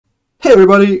Hey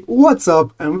everybody, what's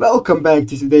up and welcome back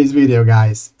to today's video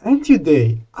guys. And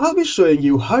today I'll be showing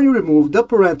you how you remove the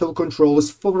parental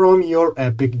controls from your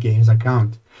Epic Games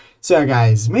account. So yeah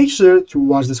guys, make sure to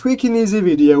watch this quick and easy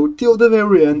video till the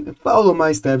very end and follow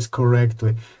my steps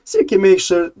correctly, so you can make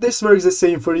sure this works the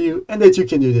same for you and that you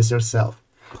can do this yourself.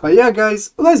 But yeah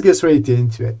guys, let's get straight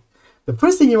into it. The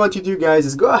first thing you want to do guys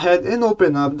is go ahead and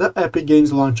open up the Epic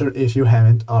Games launcher if you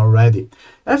haven't already.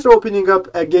 After opening up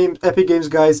Epic Games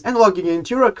guys and logging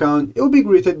into your account, you'll be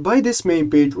greeted by this main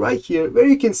page right here where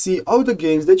you can see all the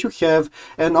games that you have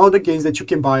and all the games that you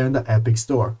can buy on the Epic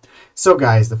Store. So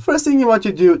guys, the first thing you want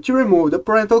to do to remove the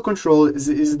parental control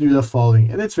is do the following,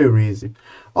 and it's very easy.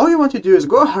 All you want to do is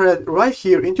go ahead right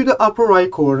here into the upper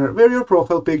right corner where your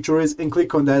profile picture is and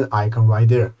click on that icon right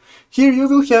there. Here you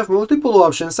will have multiple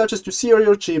options such as to see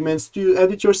your achievements, to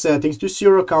edit your settings, to see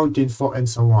your account info and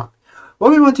so on. What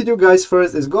we want to do guys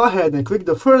first is go ahead and click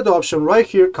the third option right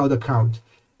here called account.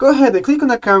 Go ahead and click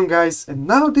on account guys, and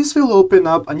now this will open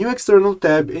up a new external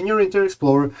tab in your Internet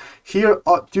Explorer here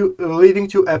leading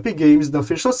to Epic Games, the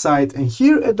official site, and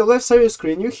here at the left side of the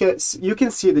screen you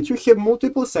can see that you have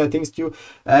multiple settings to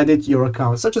edit your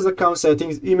account, such as account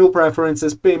settings, email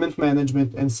preferences, payment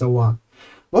management and so on.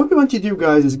 What we want to do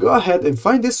guys is go ahead and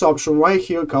find this option right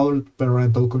here called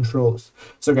parental controls.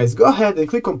 So guys, go ahead and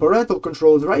click on parental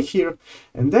controls right here,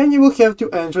 and then you will have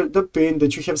to enter the PIN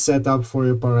that you have set up for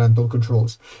your parental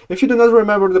controls. If you do not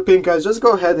remember the PIN guys, just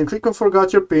go ahead and click on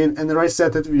forgot your PIN and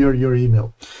reset it via your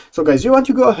email. So guys, you want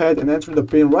to go ahead and enter the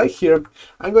PIN right here.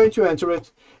 I'm going to enter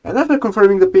it. And after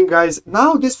confirming the PIN guys,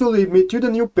 now this will lead me to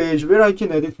the new page where I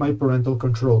can edit my parental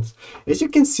controls. As you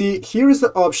can see, here is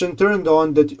the option turned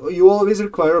on that you always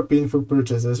require a PIN for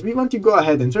purchases. We want to go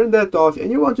ahead and turn that off,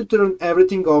 and you want to turn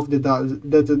everything off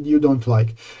that you don't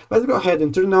like. Let's go ahead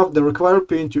and turn off the require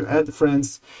PIN to add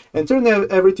friends, and turn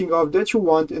everything off that you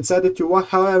want and set it to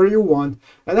however you want.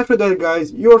 And after that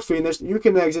guys, you're finished. You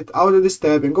can exit out of this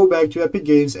tab and go back to Epic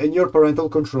Games, and your parental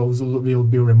controls will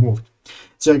be removed.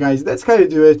 So guys, that's how you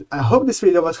do it. I hope this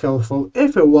video was helpful.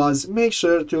 If it was, make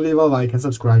sure to leave a like and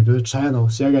subscribe to the channel.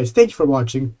 So yeah guys, thank you for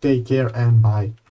watching, take care and bye.